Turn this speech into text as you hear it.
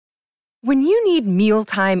When you need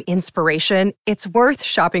mealtime inspiration, it's worth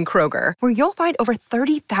shopping Kroger, where you'll find over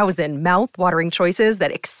 30,000 mouth-watering choices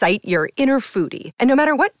that excite your inner foodie. And no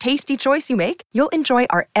matter what tasty choice you make, you'll enjoy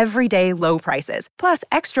our everyday low prices, plus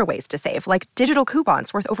extra ways to save, like digital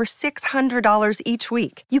coupons worth over $600 each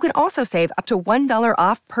week. You can also save up to $1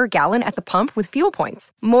 off per gallon at the pump with fuel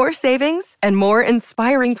points. More savings and more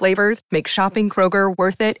inspiring flavors make shopping Kroger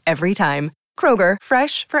worth it every time. Kroger,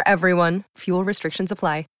 fresh for everyone. Fuel restrictions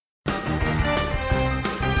apply.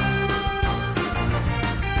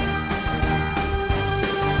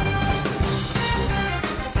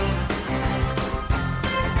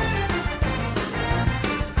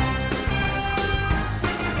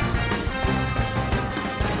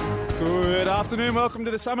 Good afternoon, welcome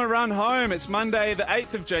to the Summer Run Home. It's Monday, the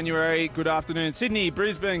 8th of January. Good afternoon, Sydney,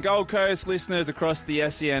 Brisbane, Gold Coast, listeners across the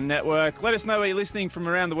SEN network. Let us know where you're listening from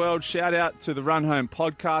around the world. Shout out to the Run Home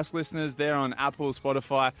podcast listeners. They're on Apple,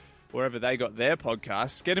 Spotify, wherever they got their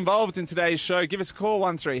podcasts. Get involved in today's show. Give us a call,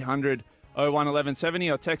 1300 01 1170,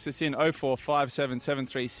 or text us in 0457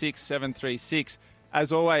 736 736.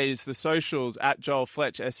 As always, the socials, at Joel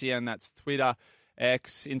Fletch, SEN, that's Twitter,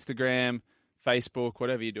 X, Instagram, Facebook,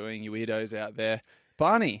 whatever you're doing, you weirdos out there.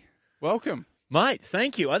 Barney, welcome. Mate,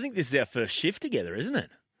 thank you. I think this is our first shift together, isn't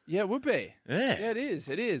it? Yeah, it would be. Yeah. Yeah, it is.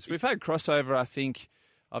 It is. We've had crossover, I think.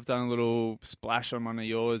 I've done a little splash on one of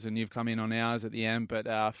yours and you've come in on ours at the end, but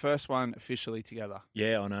our first one officially together.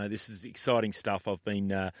 Yeah, I know. This is exciting stuff. I've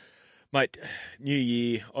been, mate, New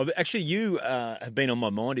Year. You have been on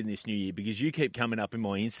my mind in this New Year because you keep coming up in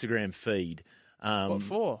my Instagram feed. What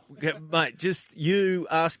for? Mate, just you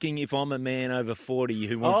asking if I'm a man over 40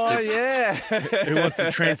 who wants who wants to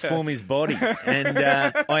transform his body. And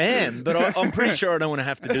I am, but I'm pretty sure I don't want to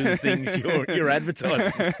have to do the things you're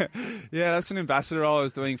advertising. Yeah, that's an ambassador role I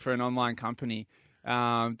was doing for an online company.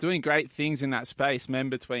 Doing great things in that space, men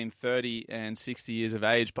between 30 and 60 years of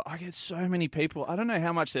age. But I get so many people, I don't know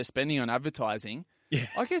how much they're spending on advertising. Yeah.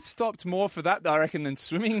 I get stopped more for that, I reckon, than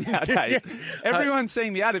swimming nowadays. Everyone's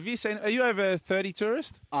seeing the ad. Have you seen? Are you over 30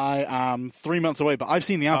 tourist? I am 3 months away, but I've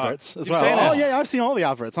seen the adverts as well. Seen Oh, it? yeah, I've seen all the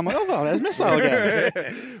adverts. I'm like, oh, there's Missile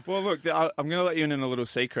again. Well, look, I'm going to let you in on a little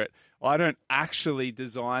secret. I don't actually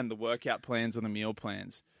design the workout plans or the meal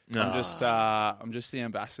plans. I'm just the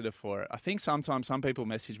ambassador for it. I think sometimes some people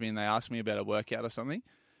message me and they ask me about a workout or something.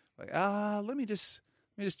 Like, let me just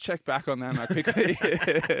check back on that and I quickly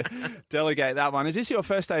delegate that one. Is this your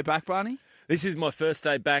first day back, Barney? This is my first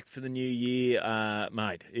day back for the new year,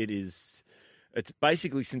 mate. It's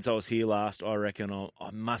basically since I was here last, I reckon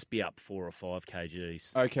I must be up 4 or 5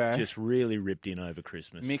 kgs. Okay. Just really ripped in over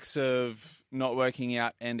Christmas. Mix of not working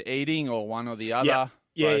out and eating, or one or the other?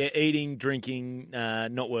 Yeah, eating, drinking,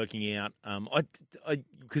 not working out.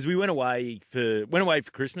 Because we went away for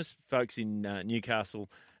Christmas, folks in Newcastle.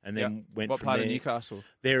 And then went what from part there. of Newcastle?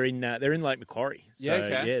 They're in Lake Macquarie. So, yeah,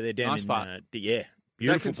 okay. Yeah, they're down nice in part. Beautiful Is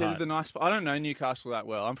that considered part. the nice part? I don't know Newcastle that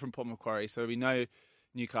well. I'm from Port Macquarie, so we know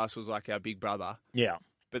Newcastle's like our big brother. Yeah.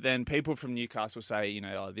 But then people from Newcastle say,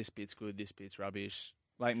 this bit's good, this bit's rubbish.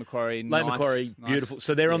 Lake Macquarie, beautiful.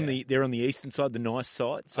 So they're on the eastern side, the nice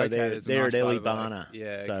side. So they're nice at Elibana,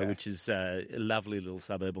 okay. which is a lovely little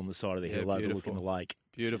suburb on the side of the hill overlooking the lake.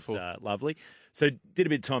 Beautiful, which is, lovely. So did a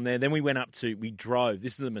bit of time there. Then we drove.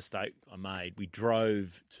 This is the mistake I made. We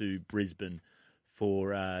drove to Brisbane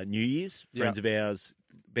for New Year's. Friends of ours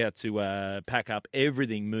about to pack up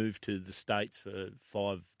everything, moved to the States for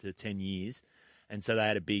 5 to 10 years. And so they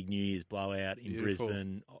had a big New Year's blowout in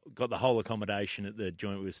Brisbane. Got the whole accommodation at the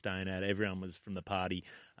joint we were staying at. Everyone was from the party.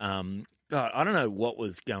 God, I don't know what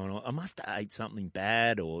was going on. I must have ate something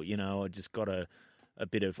bad, or I just got a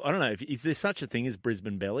bit of. I don't know. Is there such a thing as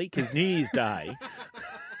Brisbane belly? Because New Year's Day.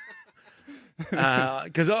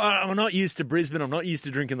 Because I'm not used to Brisbane. I'm not used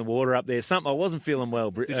to drinking the water up there. I wasn't feeling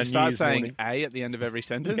well. Did you start saying A at the end of every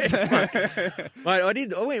sentence? Mate, I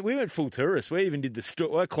did. We went full tourist. We even did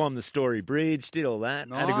I climbed the Story Bridge, did all that.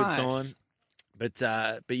 Nice. Had a good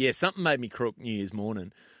time. But yeah, something made me crook New Year's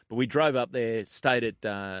morning. But we drove up there, stayed at,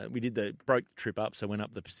 broke the trip up, so went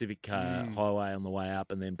up the Pacific Highway on the way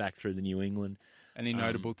up and then back through the New England. Any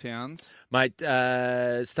notable towns? Mate,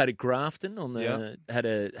 stayed at Grafton had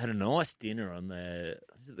a nice dinner on the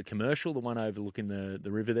Commercial, the one overlooking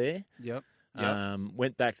the river there. Yep.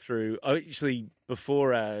 Went back through. Actually,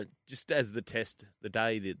 before just as the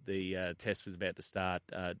day that the test was about to start,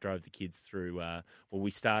 drove the kids through.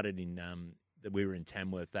 We started we were in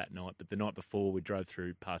Tamworth that night, but the night before we drove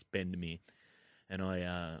through past Bendemeer, and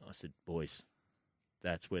I said, boys,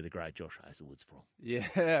 that's where the great Josh Hazelwood's from. Yeah,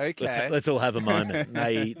 okay. Let's all have a moment.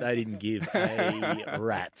 They didn't give a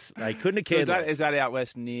rat's. They couldn't have cared less. Is that out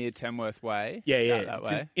west near Tamworth Way? Yeah. Out that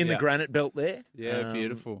way? In the granite belt there. Yeah,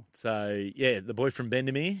 beautiful. So, yeah, the boy from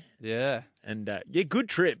Bendemeer. Yeah. And, good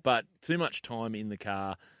trip, but too much time in the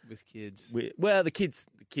car. With kids. The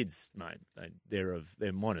kids, mate,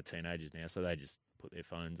 they're minor teenagers now, so they just put their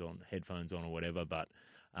headphones on or whatever, but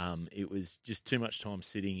it was just too much time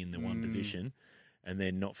sitting in the one position and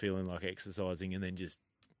then not feeling like exercising and then just,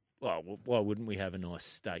 why wouldn't we have a nice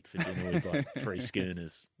steak for dinner with like 3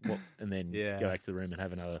 schooners and then go back to the room and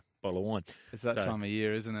have another bottle of wine? It's that time of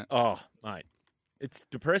year, isn't it? Oh, mate, it's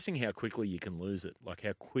depressing how quickly you can lose it, like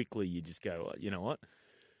how quickly you just go, you know what?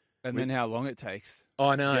 And then how long it takes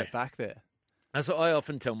I know. to get back there. That's what I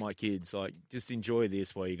often tell my kids, like, just enjoy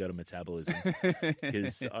this while you got a metabolism.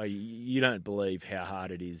 Because you don't believe how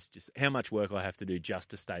hard it is, just how much work I have to do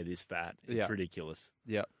just to stay this fat. It's ridiculous.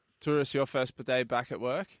 Yeah. Tourist, your first day back at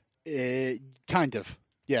work? Kind of.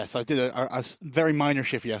 Yes, I did a very minor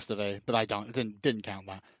shift yesterday, but it didn't count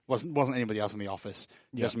that. Wasn't anybody else in the office,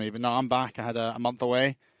 just me. But no, I'm back. I had a month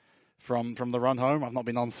away from the run home. I've not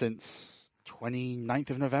been on since 29th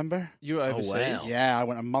of November. You were overseas? Oh, wow. Yeah, I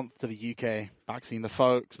went a month to the UK, back seeing the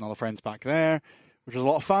folks and all the friends back there, which was a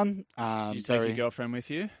lot of fun. Did you take your girlfriend with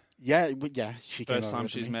you? Yeah, she came First over time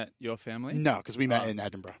with she's me. met your family? No, because we met in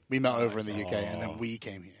Edinburgh. We met over in the UK, and then we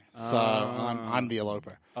came here. So I'm the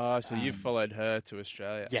eloper. Oh, so you followed her to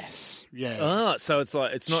Australia? Yes. Yeah. Oh, so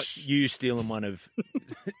it's not you stealing one of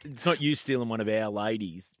our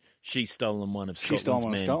ladies. She's stolen one of Scotland's She's stolen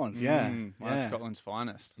one of men. Scotland's, yeah. One of Scotland's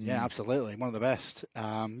finest. Yeah, absolutely. One of the best.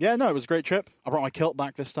 It was a great trip. I brought my kilt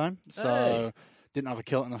back this time. So didn't have a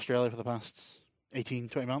kilt in Australia for the past 18,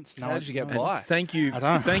 20 months. How did you get by? Thank you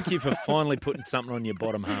for finally putting something on your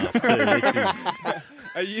bottom half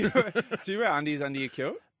too. Do you wear undies under your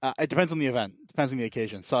kilt? It depends on the event. Depends on the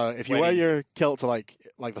occasion. So if you wear your kilt to like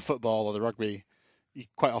the football or the rugby, you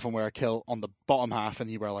quite often wear a kilt on the bottom half and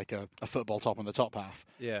you wear like a football top on the top half.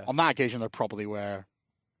 Yeah. On that occasion, I'd probably wear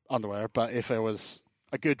underwear. But if it was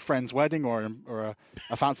a good friend's wedding or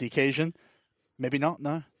a fancy occasion, maybe not,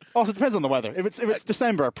 no. Also, it depends on the weather. If it's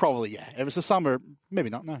December, probably, yeah. If it's the summer, maybe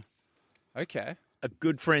not, no. Okay. A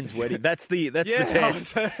good friend's wedding. That's the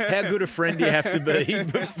test. How good a friend do you have to be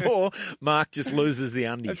before Mark just loses the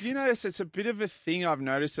undies? Have you noticed it's a bit of a thing I've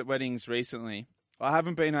noticed at weddings recently? I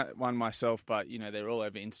haven't been at one myself, but, they're all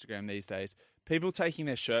over Instagram these days. People taking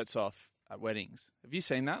their shirts off at weddings. Have you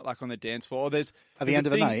seen that? Like on the dance floor? At the end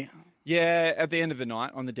of the night? Yeah, at the end of the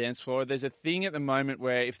night on the dance floor. There's a thing at the moment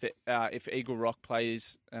where if Eagle Rock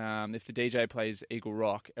plays, if the DJ plays Eagle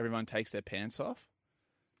Rock, everyone takes their pants off.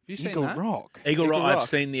 Have you seen that? Eagle Rock. I've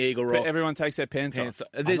seen the Eagle Rock. Everyone takes their pants off.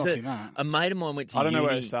 There's I've not seen that. A mate of mine went to I don't know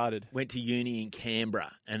where it started. Went to uni in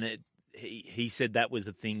Canberra, and he said that was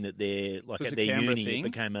a thing that So at their Canberra uni thing?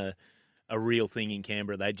 it became a real thing in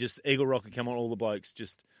Canberra. They just Eagle Rock would come on, all the blokes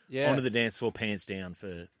just onto the dance floor, pants down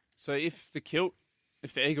for. So if the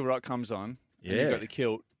Eagle Rock comes on, and you've got the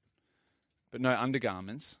kilt, but no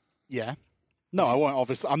undergarments. Yeah. No, I won't,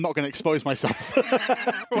 obviously. I'm not going to expose myself.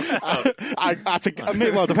 Well,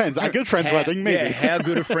 it depends. At a good friend's wedding, maybe. Yeah, how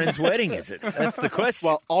good a friend's wedding is it? That's the question.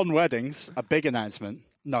 Well, on weddings, a big announcement.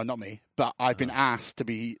 No, not me. But I've been asked to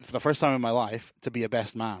be, for the first time in my life, to be a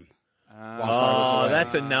best man.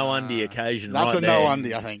 That's a no-undie occasion That's right a there.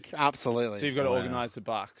 no-undie, I think. Absolutely. So you've got to organise the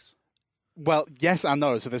bucks. Well, yes and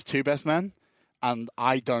no. So there's 2 best men, and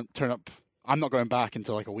I don't turn up. I'm not going back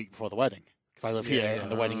until like a week before the wedding. Because I live here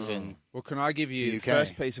and the wedding's in. Well, can I give you the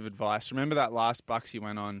first piece of advice? Remember that last Bucks you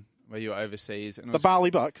went on where you were overseas? And the Bali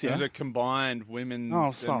Bucks, yeah. It was a combined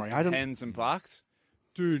women's hens and bucks.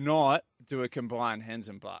 Do not do a combined hens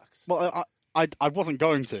and bucks. Well, I wasn't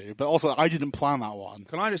going to, but also I didn't plan that one.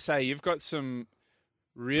 Can I just say, you've got some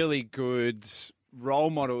really good role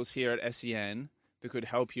models here at SEN that could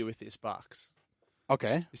help you with this Bucks.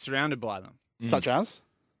 Okay. You're surrounded by them. Such as?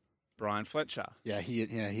 Brian Fletcher. Yeah,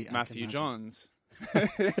 he Matthew Johns. James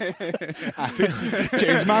I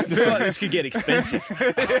Magnuson. feel like this could get expensive.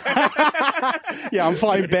 Yeah, I'm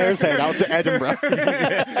flying Bears Head out to Edinburgh.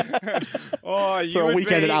 Oh, for a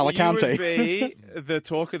weekend in Alicante. You would be the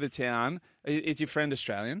talk of the town. Is your friend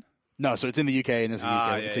Australian? No, so it's in the UK and it's a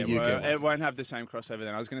UK. It's a UK one. It won't have the same crossover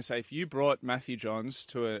then. I was going to say, if you brought Matthew Johns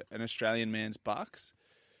to an Australian man's Bucks,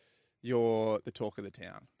 you're the talk of the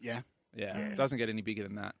town. Yeah. It doesn't get any bigger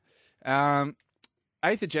than that.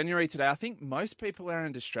 8th of January today. I think most people are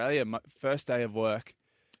in Australia. First day of work.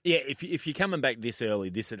 Yeah, if you're coming back this early,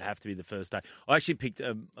 this would have to be the first day. I actually picked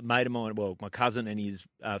a mate of mine, my cousin and his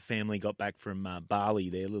family got back from Bali,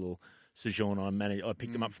 their little sojourn. I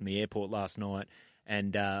picked them up from the airport last night,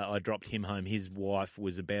 and I dropped him home. His wife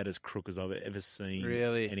was about as crook as I've ever seen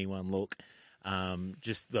anyone look.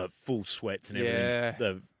 Just the full sweats and everything. Yeah.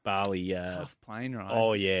 The Bali. Tough plane ride.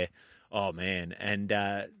 Oh, yeah. Oh, man. And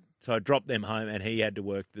so I dropped them home, and he had to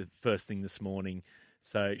work the first thing this morning.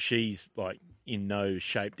 So she's, like, in no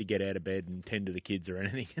shape to get out of bed and tend to the kids or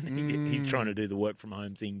anything. And he's trying to do the work from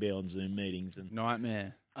home thing, be on Zoom meetings. And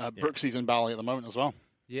Nightmare. Brooksy's in Bali at the moment as well.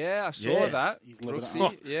 Yeah, I saw that. He's living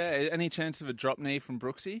Brooksy. Yeah, any chance of a drop knee from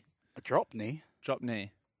Brooksy? A drop knee? Drop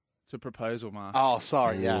knee. It's a proposal, Mark. Oh,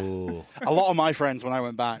 sorry, yeah. Ooh. A lot of my friends, when I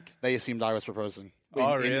went back, they assumed I was proposing.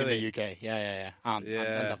 Oh, in really? the UK. Yeah. And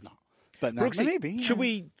I've not. But no, Brooksy, maybe.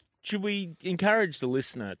 Yeah. Should we encourage the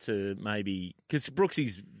listener to maybe, because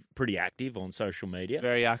Brooksy's pretty active on social media.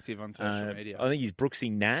 Very active on social media. I think he's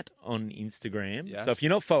Brooksy Nat on Instagram. Yes. So if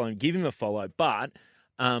you're not following, give him a follow. But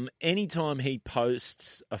anytime he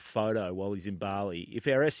posts a photo while he's in Bali, if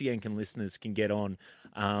our SEN listeners can get on,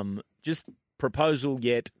 just proposal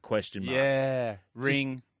yet question mark. Yeah.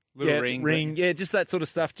 Ring. Ring. Yeah, just that sort of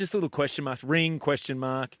stuff. Just little question marks. Ring, question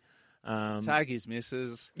mark. Tag his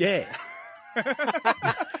missus. Yeah.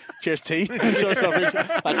 Cheers, T.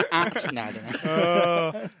 That's at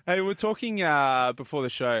now. Hey, we're talking before the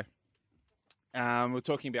show. We're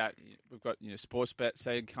talking about, we've got sports bet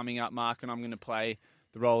say coming up, Mark, and I'm going to play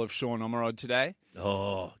the role of Sean Omerod today.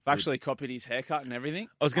 Oh, I've actually copied his haircut and everything.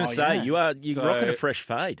 I was going to say, yeah. you're rocking a fresh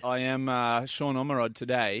fade. I am Sean Omerod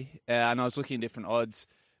today, and I was looking at different odds.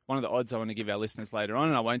 One of the odds I want to give our listeners later on,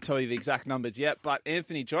 and I won't tell you the exact numbers yet, but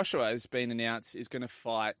Anthony Joshua has been announced is going to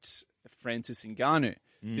fight Francis Ngannou.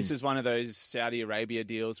 This is one of those Saudi Arabia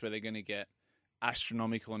deals where they're going to get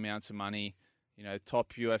astronomical amounts of money,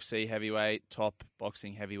 top UFC heavyweight, top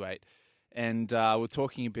boxing heavyweight. And we're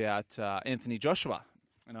talking about Anthony Joshua.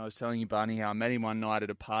 And I was telling you, Barney, how I met him one night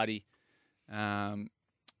at a party in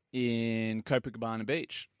Copacabana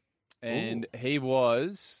Beach. And he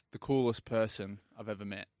was the coolest person I've ever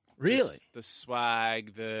met. Really? Just the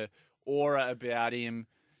swag, the aura about him.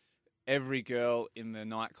 Every girl in the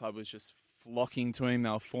nightclub was just flocking to him. They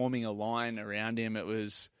were forming a line around him. It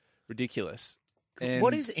was ridiculous. And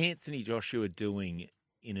what is Anthony Joshua doing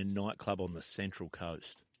in a nightclub on the Central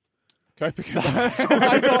Coast? Copacabana? That's what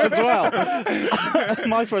I thought as well.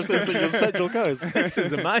 My first instinct was Central Coast. This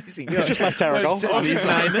is amazing. He's just left Terrigal. I'll just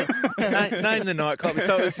name it. Name the nightclub.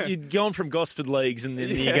 So you'd gone from Gosford Leagues and then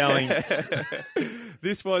you're going...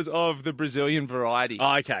 This was of the Brazilian variety.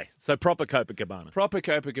 Oh, okay. So proper Copacabana. Proper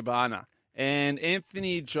Copacabana. And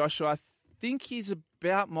Anthony Joshua, I think he's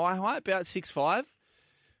about my height, about 6'5".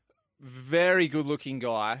 Very good-looking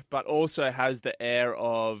guy, but also has the air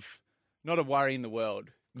of not a worry in the world.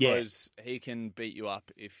 Because he can beat you up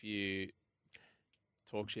if you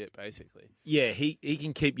talk shit, basically. Yeah, he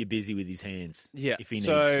can keep you busy with his hands if he needs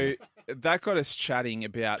to. So that got us chatting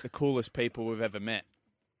about the coolest people we've ever met.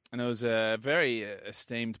 And it was a very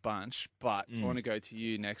esteemed bunch, but I want to go to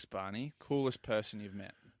you next, Barney. Coolest person you've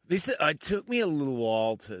met. It took me a little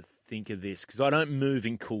while to think of this because I don't move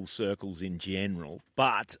in cool circles in general.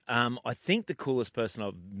 But I think the coolest person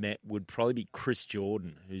I've met would probably be Chris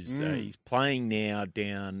Jordan, who's he's playing now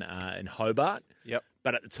down in Hobart. Yep.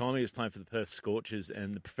 But at the time he was playing for the Perth Scorchers,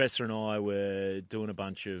 and the professor and I were doing a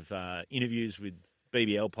bunch of interviews with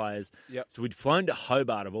BBL players. Yep. So we'd flown to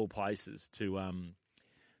Hobart of all places to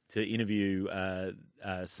interview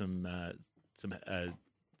some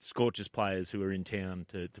Scorchers players who were in town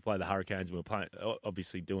to play the Hurricanes. We were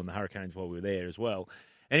obviously doing the Hurricanes while we were there as well.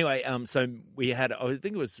 Anyway, so we had, I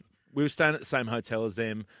think we were staying at the same hotel as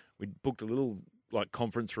them. We booked a little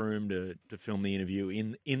conference room to film the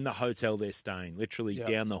interview in the hotel they're staying, literally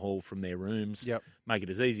down the hall from their rooms. Yep. Make it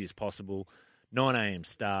as easy as possible. 9 a.m.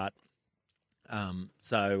 start.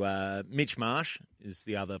 So Mitch Marsh is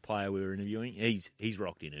the other player we were interviewing. He's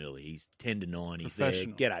rocked in early. He's 10 to 9. He's there.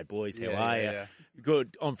 G'day, boys. How are you? Yeah.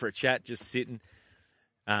 Good. On for a chat, just sitting.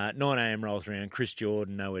 9 a.m. rolls around. Chris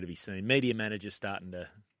Jordan, nowhere to be seen. Media manager starting to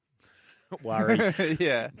worry.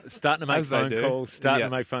 Starting to make phone calls. To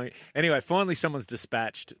make phone. Anyway, finally someone's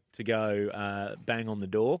dispatched to go bang on the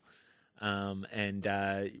door and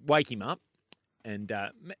wake him up. And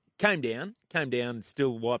came down,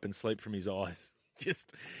 still wiping sleep from his eyes.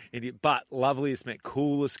 Just idiot. But loveliest,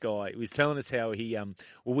 coolest guy. He was telling us how he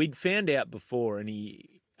we'd found out before, and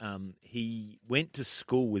he went to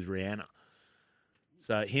school with Rihanna.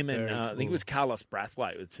 So him and I think it was Carlos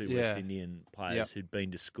Brathwaite, with two West Indian players who'd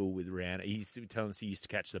been to school with Rihanna. He used to tell us he used to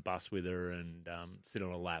catch the bus with her and sit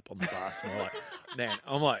on a lap on the bus. And I'm like, man,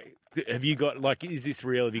 I'm like, have you got is this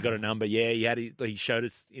real? Have you got a number? Yeah, he showed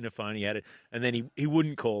us in a phone. He had it, and then he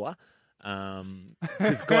wouldn't call her.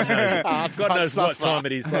 Because God knows what time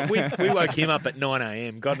it is. Like we woke him up at 9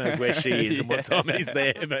 a.m. God knows where she is and what time it is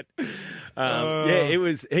there. But he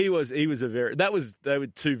was a they were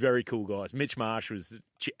two very cool guys. Mitch Marsh was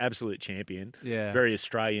absolute champion. Yeah. Very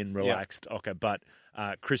Australian, relaxed. Yeah. Okay, but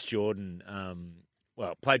Chris Jordan,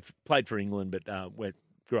 played for England, but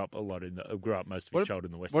grew up most of his childhood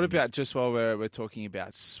in the West. What about, just while we're talking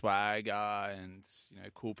about swagger and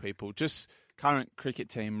cool people, just current cricket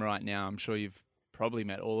team right now? I'm sure you've probably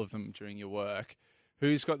met all of them during your work.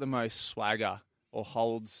 Who's got the most swagger or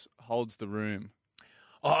holds the room?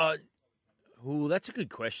 Oh, that's a good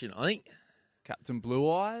question. I think Captain Blue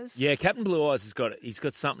Eyes. Yeah, Captain Blue Eyes he's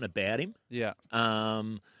got something about him. Yeah.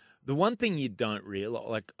 The one thing you don't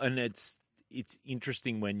realise, and it's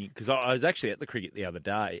interesting because I was actually at the cricket the other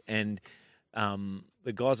day, and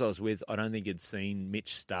the guys I was with, I don't think had seen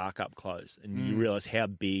Mitch Starc up close, and you realise how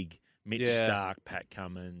big Mitch Starc, Pat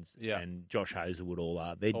Cummins, and Josh Hazlewood all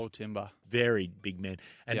are. They're all timber, very big men.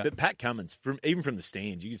 But Pat Cummins, even from the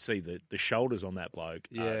stands, you can see the shoulders on that bloke.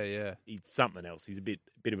 He's something else. He's a bit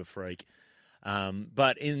of a freak. And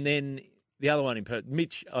then the other one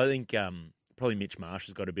Mitch, I think probably Mitch Marsh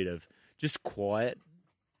has got a bit of just quiet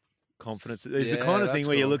confidence. There's the kind of thing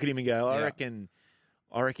where you look at him and go, I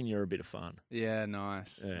reckon you're a bit of fun. Yeah,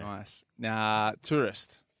 nice. Now,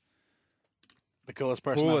 tourist. The coolest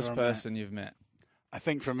person you've met. I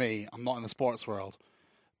think for me, I'm not in the sports world,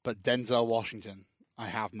 but Denzel Washington I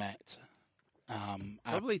have met.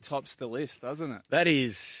 Probably tops the list, doesn't it? That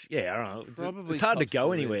is, I don't know. It's hard to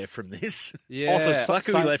go anywhere from this. Yeah. Also,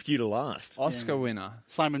 luckily we left you to last. Oscar winner.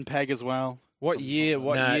 Simon Pegg as well. What year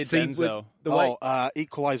Denzel?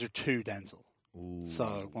 Equalizer 2 Denzel. Ooh.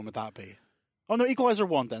 So when would that be? Oh, no, Equalizer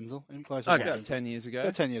 1 Denzel. Equalizer okay. About 10 years ago.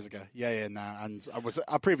 10 years ago. Yeah. And I was at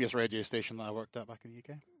a previous radio station that I worked at back in the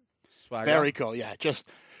UK. Swagger. Very cool, yeah. Just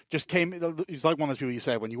came, he was like one of those people you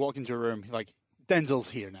said, when you walk into a room, like,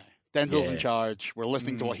 Denzel's here now. Denzel's in charge. We're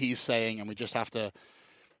listening to what he's saying, and we just have to...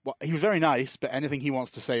 Well, he was very nice, but anything he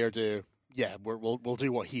wants to say or do, we'll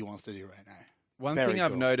do what he wants to do right now. One thing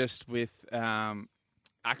I've noticed with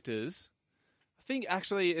actors, I think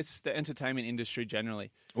actually it's the entertainment industry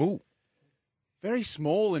generally. Ooh. Very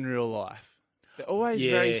small in real life. They're always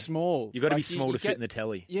very small. You've got to be small to fit in the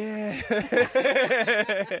telly. Yeah.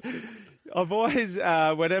 I've always,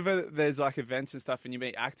 whenever there's like events and stuff and you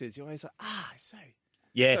meet actors, you're always like,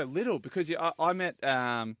 so little. Because I met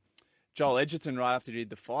Joel Edgerton right after he did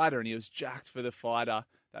The Fighter, and he was jacked for The Fighter,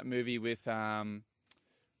 that movie with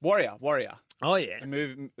Warrior. Oh, yeah. The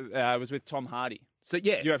movie was with Tom Hardy. So,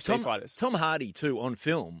 yeah. UFC fighters. Tom Hardy, too, on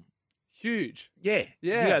film. Huge. Yeah.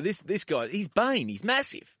 This guy, he's Bane. He's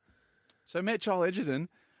massive. So I met Joel Edgerton.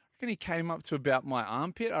 I reckon he came up to about my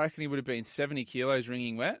armpit. I reckon he would have been 70 kilos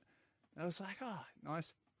wringing wet. And I was like,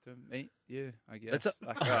 nice to meet you, I guess.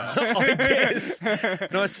 I guess.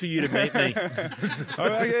 Nice for you to meet me.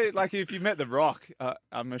 Like if you met The Rock,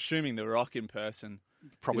 I'm assuming The Rock in person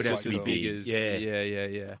probably just as big as...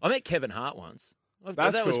 Yeah. I met Kevin Hart once.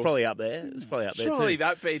 That was probably up there. Surely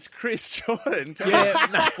that beats Chris Jordan.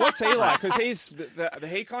 What's he like? Because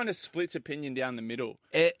he kind of splits opinion down the middle.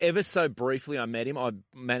 Ever so briefly, I met him. I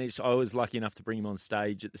was lucky enough to bring him on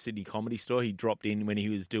stage at the Sydney Comedy Store. He dropped in when he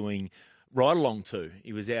was doing Ride Along 2.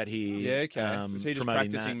 He was out here. Yeah, okay. Was he just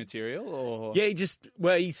practicing material, or? Yeah, he's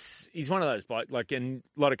one of those and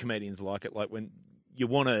a lot of comedians like it. Like when you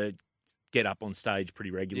want to get up on stage pretty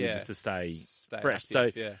regularly just to stay fresh.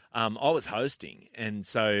 Active, I was hosting, and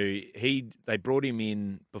so they brought him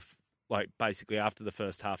in basically after the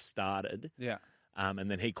first half started. Yeah. And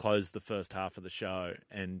then he closed the first half of the show,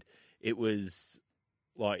 and it was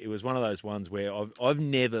one of those ones where I've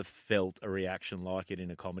never felt a reaction like it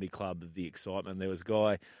in a comedy club of the excitement. There was a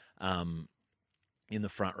guy in the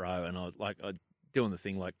front row, and I was doing the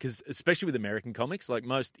thing because especially with American comics, like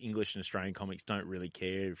most English and Australian comics don't really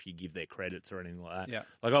care if you give their credits or anything like that. Yeah.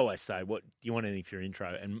 Like I always say, what do you want anything for your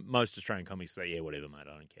intro? And most Australian comics say, yeah, whatever, mate,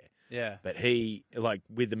 I don't care. Yeah. But he,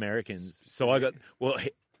 with Americans, so I got,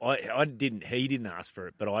 I didn't, he didn't ask for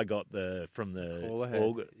it, but I got from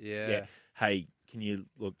the Yeah. Hey, can you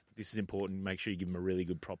look, this is important, make sure you give him a really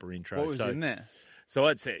good proper intro. What was in there? So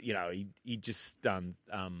I'd say, he just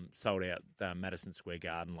sold out Madison Square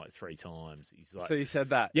Garden 3 times. He's like, so you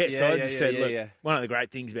said that? Yeah. So I just said, look, one of the great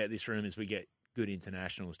things about this room is we get good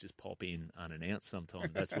internationals just pop in unannounced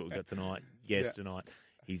sometimes. That's what we've got tonight. Tonight.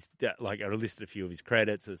 He's I listed a few of his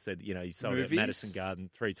credits. I said, he sold out Madison Garden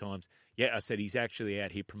 3 times. Yeah, I said he's actually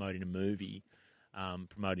out here promoting a movie,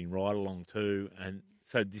 promoting Ride Along 2. And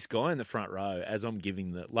so this guy in the front row, as I'm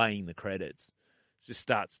laying the credits, just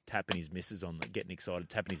starts tapping his missus getting excited,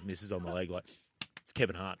 tapping his missus on the leg It's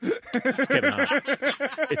Kevin Hart. It's Kevin Hart.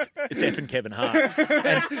 It's effing Kevin Hart.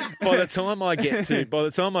 And by the time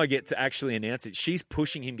I get to actually announce it, she's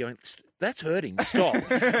pushing him, going, "That's hurting. Stop." Right.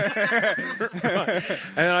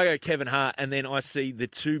 And then I go, Kevin Hart, and then I see the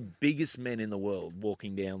two biggest men in the world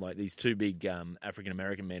walking down, like these two big African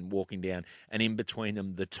American men walking down, and in between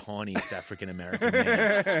them, the tiniest African American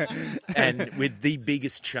man, and with the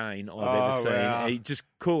biggest chain I've ever seen. Wow. He just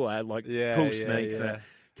cool, cool sneaks. Yeah.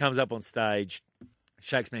 Comes up on stage.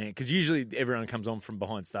 Shakes my hand, because usually everyone comes on from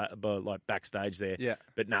behind, backstage there. Yeah.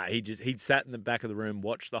 But no, he'd sat in the back of the room,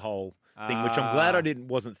 watched the whole thing, which I'm glad I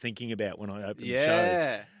wasn't thinking about when I opened the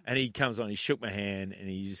show. And he comes on, he shook my hand, and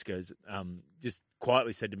he just goes, just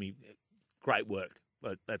quietly said to me, "Great work.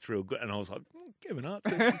 Like, that's real good." And I was like, Kevin Hart,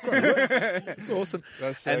 great work. It's awesome.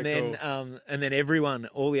 That's so cool. And then everyone,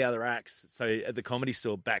 all the other acts, so at the Comedy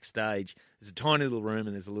Store backstage, there's a tiny little room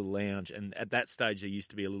and there's a little lounge. And at that stage, there used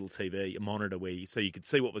to be a little TV, a monitor so you could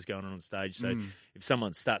see what was going on stage. So if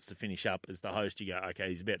someone starts to finish up as the host, you go, okay,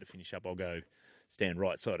 he's about to finish up. I'll go stand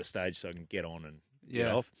right side of stage so I can get on and get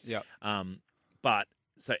off. Yeah. But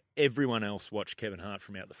so everyone else watched Kevin Hart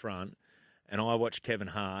from out the front. And I watched Kevin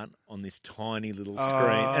Hart on this tiny little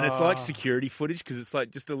screen. And it's like security footage, because it's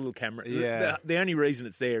like just a little camera. Yeah. The only reason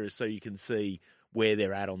it's there is so you can see where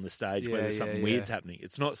they're at on the stage, whether something weird's happening.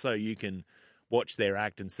 It's not so you can watch their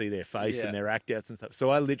act and see their face and their act outs and stuff. So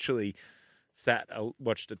I literally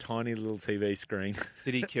watched a tiny little TV screen.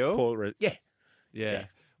 Did he kill? Yeah.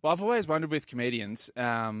 Well, I've always wondered with comedians,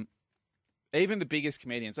 even the biggest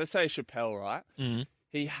comedians, let's say Chappelle, right? Mm-hmm.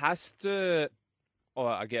 He has to, or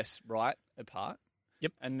I guess, write a part.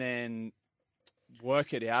 Yep. And then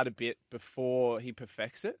work it out a bit before he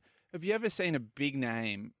perfects it. Have you ever seen a big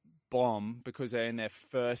name bomb because they're in their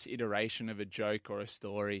first iteration of a joke or a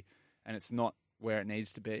story and it's not where it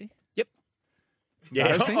needs to be? Yep. Yeah.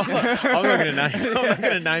 I'm not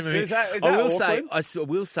going to name him. Is that I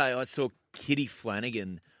will say I saw Kitty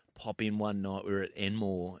Flanagan pop in one night. We were at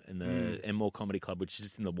Enmore in the Enmore Comedy Club, which is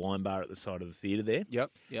just in the wine bar at the side of the theatre there.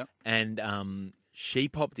 Yep. And she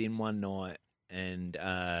popped in one night and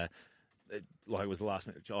it was the last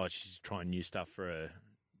minute. Oh, she's trying new stuff for a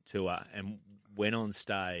tour, and went on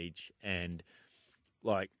stage, and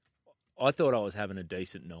I thought I was having a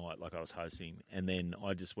decent night, like I was hosting, and then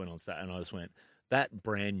I just went on stage and I just went, that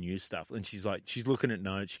brand new stuff. And she's looking at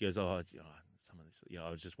notes. She goes, some of this, I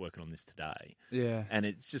was just working on this today. Yeah. And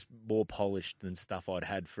it's just more polished than stuff I'd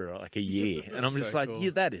had for like a year. And I'm just cool.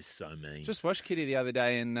 Yeah, that is so mean. Just watched Kitty the other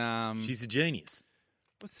day, and she's a genius.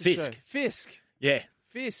 What's the Fisk. show? Fisk. Yeah.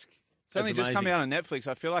 Fisk. It's only just come out on Netflix.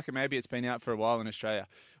 I feel like maybe it's been out for a while in Australia.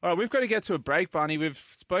 All right, we've got to get to a break, Barney. We've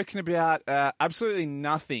spoken about absolutely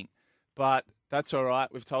nothing, but that's all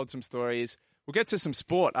right. We've told some stories. We'll get to some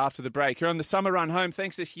sport after the break. You're on the summer run home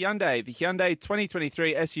thanks to Hyundai. The Hyundai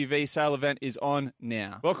 2023 SUV sale event is on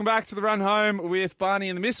now. Welcome back to the run home with Barney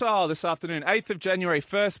and the Missile this afternoon. 8th of January,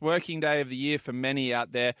 first working day of the year for many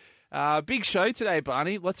out there. Big show today,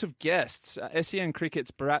 Barney. Lots of guests. SEN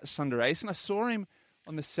Cricket's Bharat Sundaresan. I saw him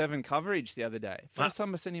on the 7 coverage the other day. First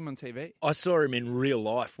time I've seen him on TV. I saw him in real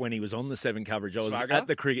life when he was on the 7 coverage. I was at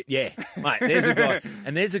the cricket. Yeah, mate, there's a guy.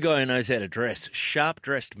 And there's a guy who knows how to dress.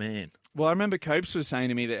 Sharp-dressed man. Well, I remember Copes was saying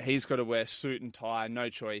to me that he's got to wear suit and tie, no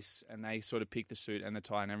choice, and they sort of pick the suit and the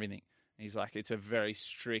tie and everything. And he's like, it's a very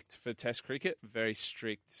strict, for Test cricket, very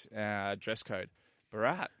strict dress code.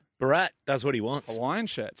 Bharat does what he wants. Hawaiian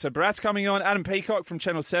shirt. So Bharat's coming on. Adam Peacock from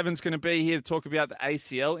Channel 7 is going to be here to talk about the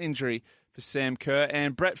ACL injury for Sam Kerr.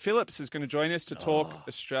 And Brett Phillips is going to join us to talk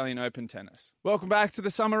Australian Open tennis. Welcome back to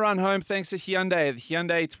the summer run home thanks to Hyundai. The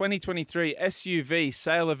Hyundai 2023 SUV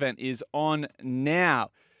sale event is on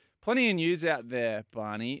now. Plenty of news out there,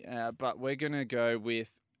 Barney, but we're going to go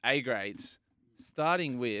with A grades,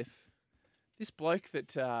 starting with this bloke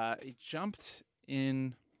that he jumped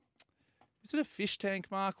in. Was it a fish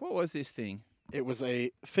tank, Mark? What was this thing? It was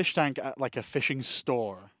a fish tank at like a fishing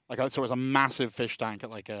store. So it was a massive fish tank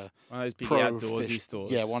at like a one of those big outdoorsy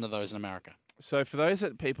stores. Yeah, one of those in America. So for those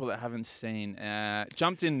people that haven't seen,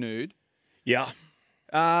 jumped in nude. Yeah.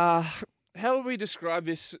 How would we describe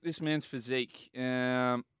this man's physique?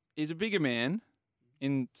 He's a bigger man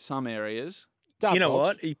in some areas. You know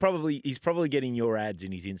what? He's probably getting your ads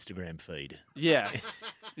in his Instagram feed. Yeah.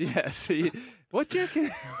 Yes. What do you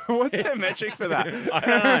reckon? What's the metric for that?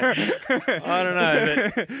 I don't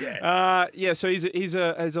know. But yeah. So he's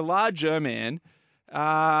a larger man.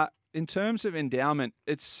 In terms of endowment,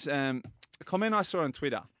 it's a comment I saw on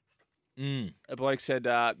Twitter. A bloke said,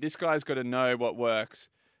 "This guy's got to know what works,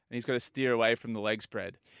 and he's got to steer away from the leg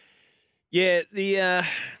spread." Yeah.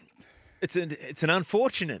 It's an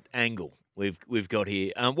unfortunate angle we've got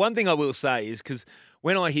here. One thing I will say is because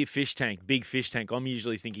when I hear fish tank, big fish tank, I'm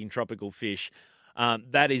usually thinking tropical fish.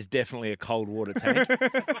 That is definitely a cold water tank.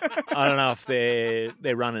 I don't know if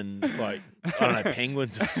they're running like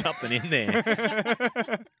penguins or something in there.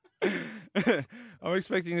 I'm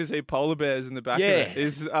expecting to see polar bears in the back of it.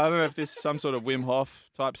 I don't know if this is some sort of Wim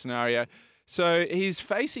Hof type scenario. So he's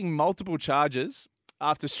facing multiple charges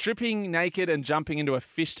after stripping naked and jumping into a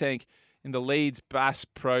fish tank in the Leeds Bass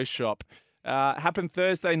Pro Shop. Happened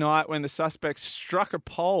Thursday night when the suspect struck a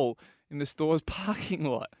pole in the store's parking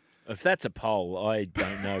lot. If that's a pole, I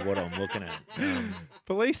don't know what I'm looking at.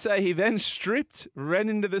 Police say he then stripped, ran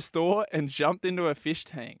into the store and jumped into a fish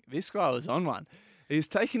tank. This guy was on one. He was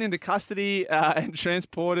taken into custody and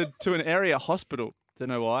transported to an area hospital. Don't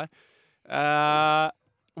know why.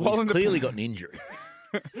 He's clearly got an injury.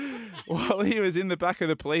 While he was in the back of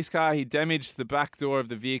the police car, he damaged the back door of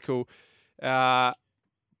the vehicle.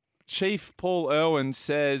 Chief Paul Irwin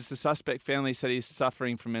says the suspect family said he's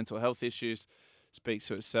suffering from mental health issues. Speaks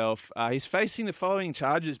to itself. He's facing the following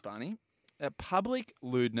charges, Barney. Public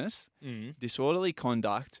lewdness, disorderly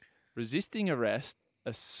conduct, resisting arrest,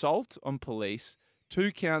 assault on police,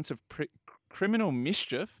 2 counts of criminal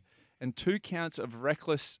mischief, and 2 counts of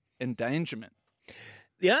reckless endangerment.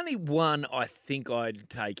 The only one I think I'd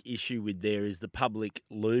take issue with there is the public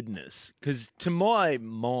lewdness, because to my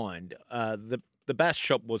mind, the bass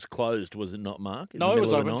shop was closed, was it not, Mark? No, it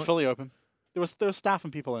was open, fully open. There was staff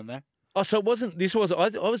and people in there. Oh, so it wasn't.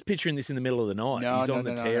 I was picturing this in the middle of the night. No, He's on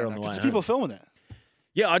the tear on the way home. People filming it.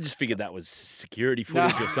 Yeah, I just figured that was security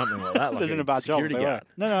footage or something like that. They're doing a bad job.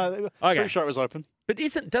 No, pretty sure it was open. But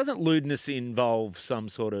doesn't lewdness involve some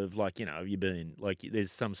sort of you've been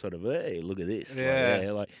there's some sort of hey, look at this,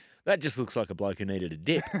 that just looks like a bloke who needed a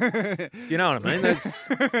dip. You know what I mean?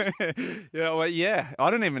 That's I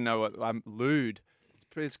don't even know what lewd.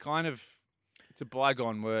 It's kind of it's a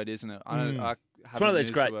bygone word, isn't it? It's one of those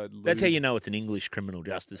great. That's how you know it's an English criminal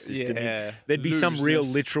justice system. Yeah, there'd be some real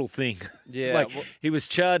literal thing. Yeah, he was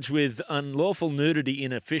charged with unlawful nudity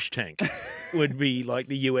in a fish tank. Would be like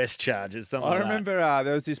the US charge or something. I remember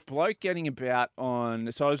there was this bloke getting about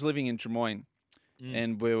on. So I was living in Drummoyne,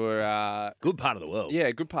 and we were good part of the world. Yeah,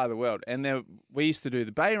 good part of the world. And we used to do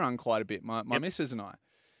the bay run quite a bit. My missus and I.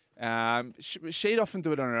 She'd often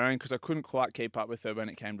do it on her own because I couldn't quite keep up with her when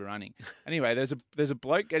it came to running. Anyway, there's a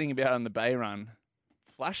bloke getting about on the bay run,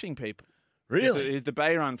 flashing people. Really? He's the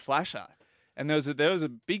bay run flasher, and there was a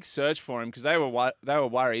big search for him because they were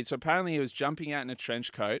worried. So apparently he was jumping out in a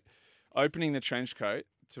trench coat, opening the trench coat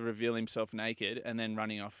to reveal himself naked, and then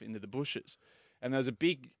running off into the bushes. And there was a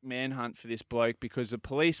big manhunt for this bloke because the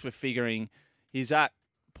police were figuring he's at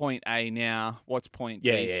point A now, what's point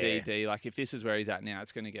B, C, D? Like, if this is where he's at now,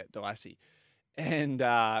 it's going to get dicey. And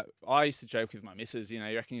I used to joke with my missus, you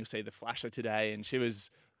reckon you'll see the flasher today? And she was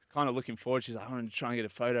kind of looking forward. She's like, I want to try and get a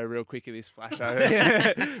photo real quick of this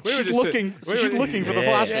flasher. She's looking for the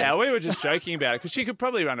flasher. Yeah, we were just joking about it because she could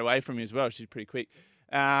probably run away from you as well. She's pretty quick.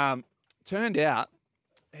 Turned out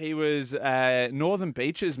he was a Northern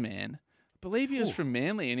Beaches man. I believe he was from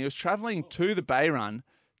Manly, and he was travelling to the Bay Run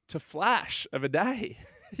to flash of a day.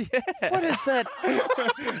 Yeah. What is that?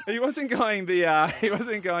 He wasn't going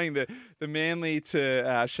the Manly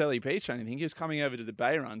to Shelley Beach or anything. He was coming over to the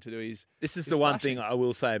Bay Run to do his. This is the one thing I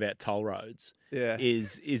will say about toll roads. Yeah.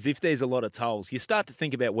 Is if there's a lot of tolls, you start to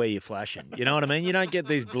think about where you're flashing. You know what I mean? You don't get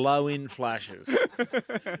these blow-in flashes.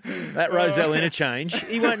 That Roselle interchange,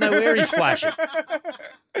 he won't know where he's flashing.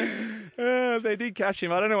 They did catch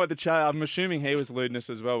him. I don't know what the charge. I'm assuming he was lewdness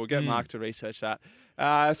as well. We'll get Mark to research that.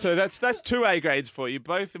 So that's 2 A grades for you,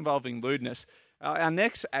 both involving lewdness. Our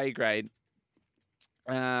next A grade.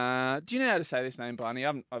 Do you know how to say this name, Barney?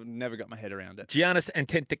 I've never got my head around it. Giannis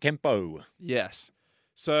Antetokounmpo. Yes.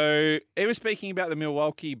 So he was speaking about the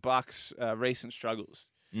Milwaukee Bucks' recent struggles.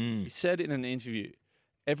 He said in an interview,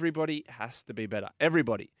 everybody has to be better.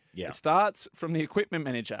 Everybody. Yeah. It starts from the equipment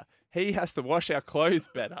manager. He has to wash our clothes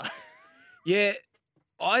better. Yeah.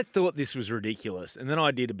 I thought this was ridiculous, and then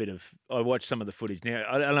I watched some of the footage. Now,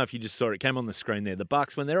 I don't know if you just saw it. It came on the screen there. The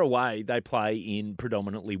Bucks, when they're away, they play in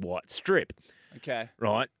predominantly white strip. Okay.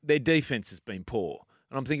 Right? Their defense has been poor.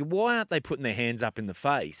 And I'm thinking, why aren't they putting their hands up in the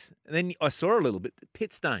face? And then I saw a little bit,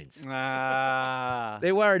 pit stains.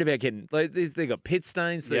 They're worried about getting, they got pit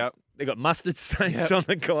stains. They got mustard stains on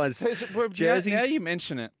the guys' jerseys. Now you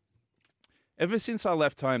mention it, ever since I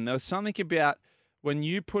left home, there was something about when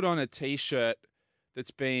you put on a T-shirt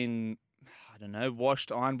that's been, I don't know,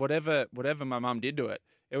 washed, ironed, whatever my mum did to it,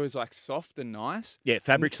 it was like soft and nice. Yeah,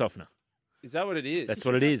 fabric softener. Is that what it is? That's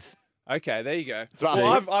what it is. Okay, there you go. about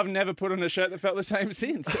Well, I've never put on a shirt that felt the same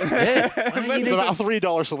since. It's about a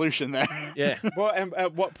 $3 solution there. Yeah. Well, and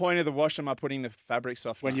at what point of the wash am I putting the fabric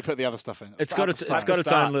softener? When you put the other stuff in. It's got its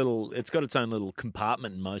own little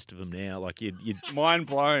compartment in most of them now. Like you Mind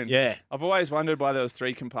blown. Yeah. I've always wondered why there was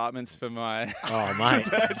 3 compartments for my. Oh mate.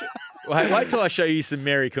 Wait till I show you some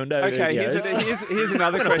Mary Kondo Okay, videos. here's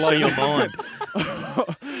another I'm gonna question. blow your mind.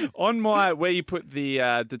 On my where you put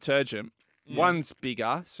the detergent, one's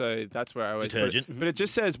bigger, so that's where I always Detergent. put it. But it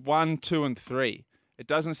just says 1, 2, and 3. It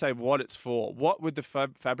doesn't say what it's for. What would the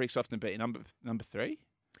fabric softener be? Number 3?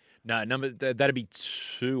 No, that'd be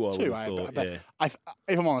 2. I would have I thought. bet. Yeah.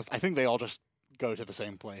 If I'm honest, I think they all just go to the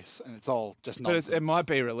same place, and it's all just nonsense. But it might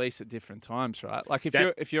be released at different times, right? Like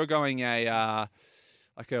if you're going a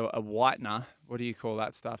whitener, what do you call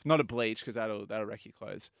that stuff? Not a bleach because that'll wreck your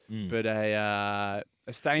clothes, but a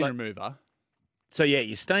stain remover. So yeah,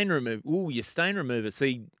 your stain remover. Ooh, your stain remover.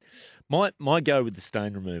 See, my go with the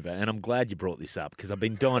stain remover, and I'm glad you brought this up because I've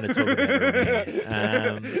been dying to talk about it.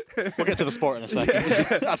 On here. We'll get to the sport in a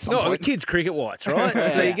second. At some No, point. kids' cricket whites, right?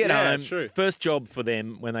 So you get home. true. First job for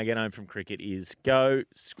them when they get home from cricket is go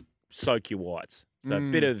soak your whites. So a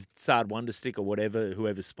bit of Sard Wonder Stick or whatever,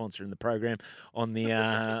 whoever's sponsoring the program, on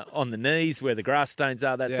the knees where the grass stains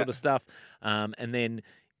are, that sort of stuff, and then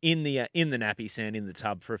in the nappy sand in the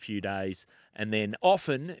tub for a few days, and then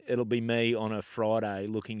often it'll be me on a Friday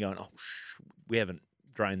going, we haven't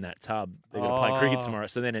drained that tub. They're going to play cricket tomorrow,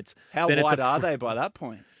 so then it's How then wide are they by that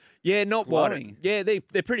point? Yeah, not Glowing. wide. Yeah,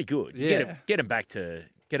 they're pretty good. Yeah. Get them back to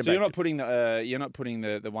get them. So back you're not to, putting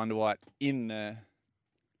the Wonder White in the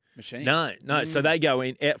machine. No. So they go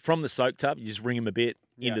in out from the soak tub. You just wring them a bit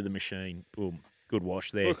into the machine. Boom, good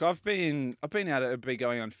wash there. Look, I've been out of be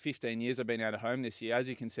going on 15 years. I've been out of home this year. As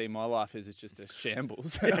you can see, my life is just a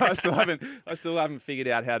shambles. I still haven't figured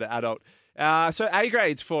out how to adult. So A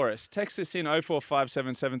grades for us. Text us in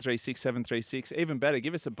 0457 736 736. Even better,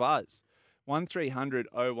 give us a buzz. 1300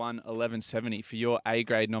 01 1170 for your A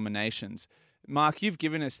grade nominations. Mark, you've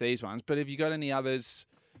given us these ones, but have you got any others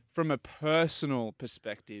from a personal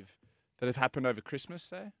perspective that have happened over Christmas,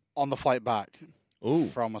 say? On the flight back Ooh.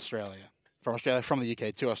 from the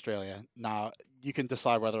UK to Australia. Now, you can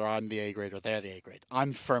decide whether I'm the A grade or they're the A grade.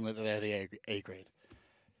 I'm firmly that they're the A grade.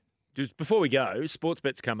 Just before we go, sports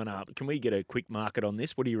bet's coming up. Can we get a quick market on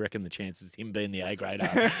this? What do you reckon the chances of him being the A grade are?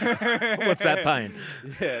 What's that paying?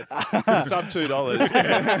 Yeah, sub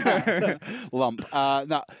 $2. Lump.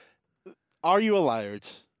 Now, are you allowed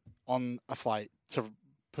on a flight to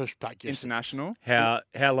push back your seat? International? How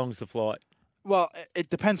long's the flight? Well, it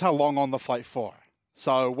depends how long on the flight for.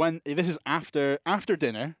 So this is after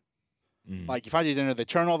dinner, like you've had your dinner, they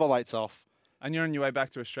turn all the lights off. And you're on your way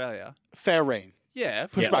back to Australia? Fair rain. Yeah.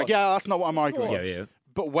 Push back. Yeah, that's not what I'm arguing. Yeah.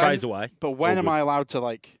 But when Praise away. But when All am good. I allowed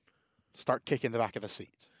to start kicking the back of the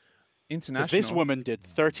seat? International. Because this woman did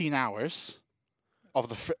 13 hours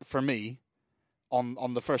for me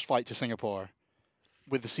on the first flight to Singapore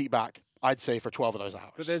with the seat back. I'd say for 12 of those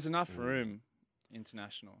hours. But there's enough room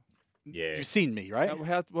international. Yeah. You've seen me, right?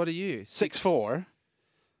 What are you? 6'4".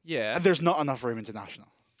 Yeah. And there's not enough room international.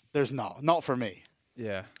 There's not for me.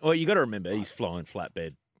 Yeah. Well, you got to remember he's flying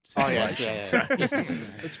flatbed. Oh yes, situation. yeah.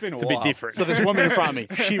 It's been a It's a while. bit different. So this woman in front of me,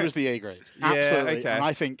 she was the A grade. Yeah, Absolutely. okay. And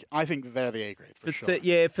I think they're the A grade for sure.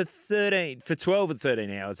 For 12 or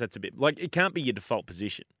 13 hours, that's a bit it can't be your default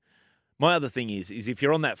position. My other thing is if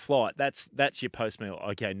you're on that flight, that's your post meal.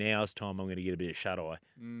 Okay, now's time. I'm going to get a bit of shut eye.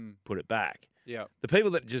 Put it back. Yeah. The people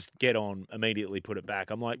that just get on immediately put it back.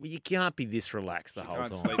 I'm like, well, you can't be this relaxed the whole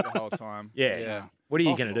Can't time. sleep the whole time. Yeah. What are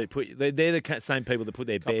you going to do? They're the same people that put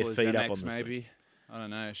their bare Couple of feet Xanax, up on the maybe. I don't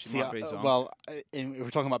know. She See, might be zonked. well, if we're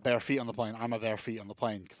talking about bare feet on the plane, I'm a bare feet on the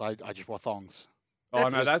plane because I just wore thongs. Oh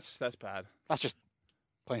no, that's bad. That's just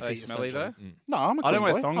plain Are they feet. smelly though? essentially. No, I'm a I don't clean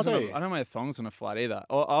wear boy. thongs. How dare you? I don't wear thongs on a flight either.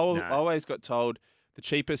 I always got told the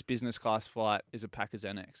cheapest business class flight is a pack of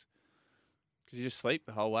Xanax because you just sleep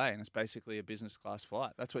the whole way and it's basically a business class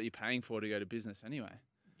flight. That's what you're paying for to go to business anyway.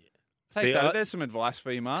 Take that. There's some advice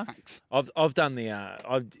for you, Mark. Thanks. I've done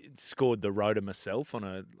I've scored the rota myself on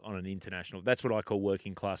an international. That's what I call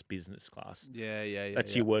working class business class. Yeah.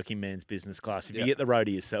 That's your working man's business class. If Yeah. you get the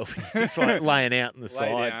rota yourself, it's like laying out on the Lay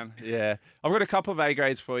side. down. Yeah. I've got a couple of A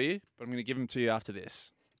grades for you, but I'm going to give them to you after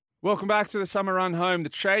this. Welcome back to the Summer Run Home, the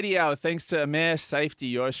tradie hour, thanks to Amer Safety,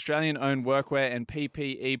 your Australian-owned workwear and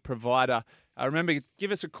PPE provider. Remember,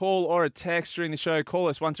 give us a call or a text during the show. Call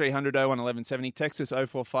us 1300 01 1170. Text us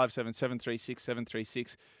 0457 736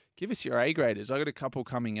 736. Give us your A graders. I've got a couple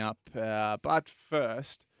coming up. But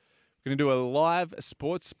first, we're going to do a live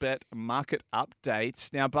sports bet market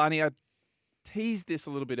update. Now, Barney, I teased this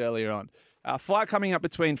a little bit earlier on. Fight coming up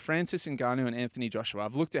between Francis Ngannou and Anthony Joshua.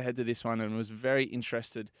 I've looked ahead to this one and was very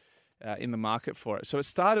interested in the market for it. So it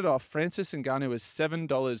started off, Francis Ngannou was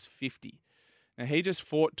 $7.50. Now, he just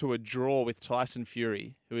fought to a draw with Tyson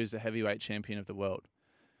Fury, who is the heavyweight champion of the world.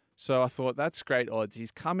 So I thought, that's great odds.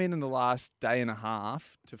 He's come in the last day and a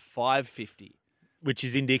half to $5.50. Which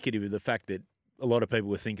is indicative of the fact that a lot of people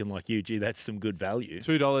were thinking like you, gee, that's some good value.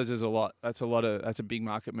 $2 is a lot. That's a big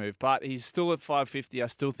market move. But he's still at $5.50. I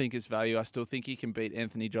still think it's value. I still think he can beat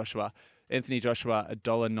Anthony Joshua. Anthony Joshua,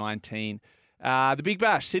 $1.19. The Big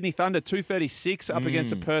Bash, Sydney Thunder, $2.36 up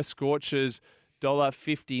against the Perth Scorchers,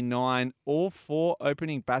 $1.59. All 4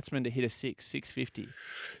 opening batsmen to hit a $6.50.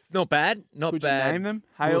 Not bad. Not Could bad. you name them?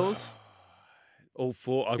 Hales? All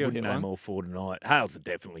 4. I He'll wouldn't get name one. all 4 tonight. Hales will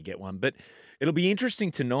definitely get one. But it'll be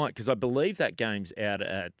interesting tonight because I believe that game's out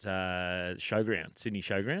at Showground, Sydney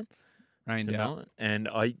Showground. Rained out. Tonight. And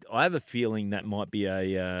I have a feeling that might be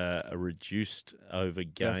a reduced over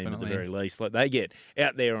game at Definitely. the very least. Like they get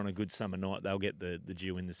out there on a good summer night, they'll get the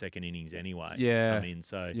dew in the second innings anyway. Yeah. Come in.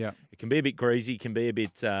 So Yeah. it can be a bit greasy, can be a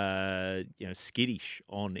bit skittish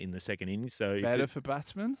on in the second innings. So if Better for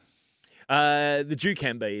batsmen? the dew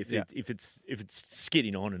can be if Yeah. it's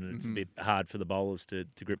skidding on and it's a bit hard for the bowlers to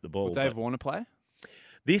grip the ball. Will Dave But Warner play?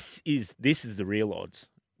 this is the real odds.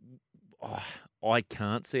 Oh, I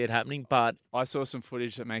can't see it happening, but I saw some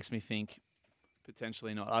footage that makes me think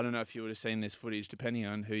potentially not. I don't know if you would have seen this footage, depending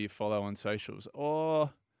on who you follow on socials. Or,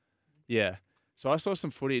 yeah. So I saw some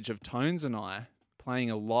footage of Tones and I playing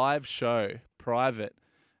a live show, private,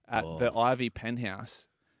 at the Ivy Penthouse.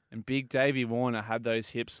 And Big Davey Warner had those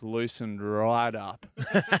hips loosened right up.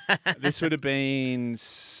 This would have been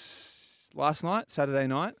last night, Saturday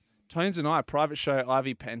night. Tones and I, private show,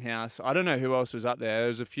 Ivy Penthouse. I don't know who else was up there. There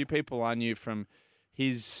was a few people I knew from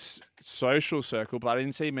his social circle, but I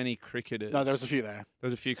didn't see many cricketers. No, there was a few there. There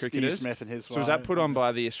was a few Steve cricketers. Smith and his So was that put on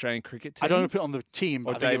by the Australian cricket team? I don't know if put on the team,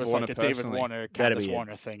 Or but I think Dave it was Warner like a David personally? Warner, That'd Candace be it.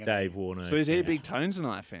 Warner thing. Dave Warner. So is he a big Tones and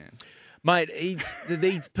I fan? Mate,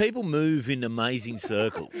 these people move in amazing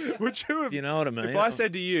circles. Would you have, You know what I mean? if I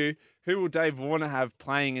said to you, who will Dave Warner have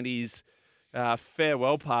playing at his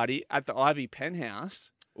farewell party at the Ivy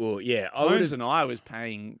Penthouse? Well, yeah, Tones and I was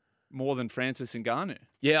paying more than Francis Ngannou.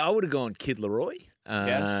 I would have gone Kid Leroy.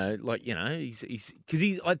 Yes. Like he's because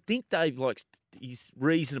I think Dave he's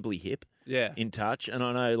reasonably hip, In touch, and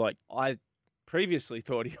I know like I previously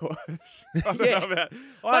thought he was. I don't Yeah. know about.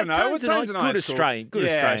 I Like don't know. Tones Well, and I, Tones and I good is cool. Australian- good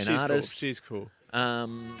Yeah, Australian she's artist. Cool. She's cool.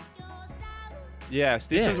 um Yes,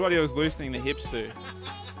 this Yeah. is what he was loosening the hips to.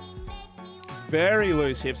 Very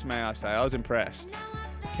loose hips, may I say. I was impressed.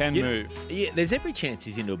 Can move. Yeah, there's every chance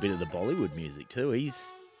he's into a bit of the Bollywood music too. He's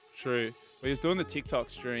True. Well, he was doing the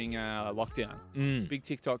TikToks during lockdown. Mm. Big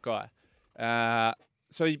TikTok guy.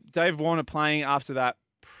 So Dave Warner playing after that?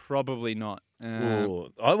 Probably not. I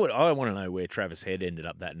want to know where Travis Head ended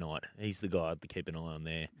up that night. He's the guy to keep an eye on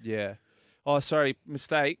there. Yeah. Oh, sorry.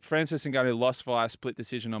 Mistake. Francis Ngannou lost via split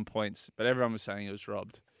decision on points, but everyone was saying it was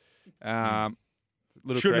robbed. Little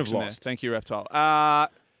Shouldn't have correction there. lost. Thank you, Reptile.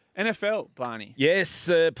 NFL, Barney. Yes,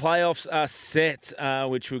 the playoffs are set,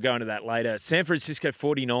 which we'll go into that later. San Francisco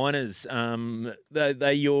 49ers,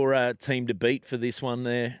 they your team to beat for this one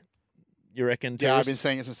there, you reckon? Yeah, I've Terrace? been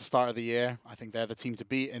saying it since the start of the year. I think they're the team to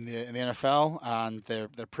beat in the NFL, and they're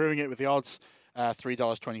proving it with the odds.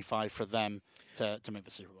 $3.25 for them to make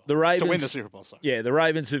the Super Bowl. The Ravens, to win the Super Bowl, sorry. Yeah, the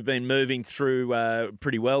Ravens have been moving through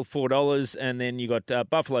pretty well, $4, and then you got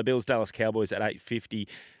Buffalo Bills, Dallas Cowboys at $8.50.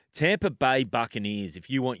 Tampa Bay Buccaneers, if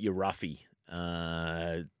you want your roughie,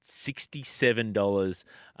 $67,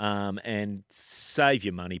 and save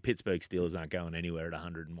your money. Pittsburgh Steelers aren't going anywhere at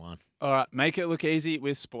 101. All right, make it look easy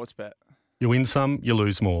with Sportsbet. You win some, you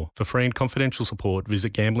lose more. For free and confidential support,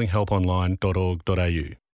 visit gamblinghelponline.org.au.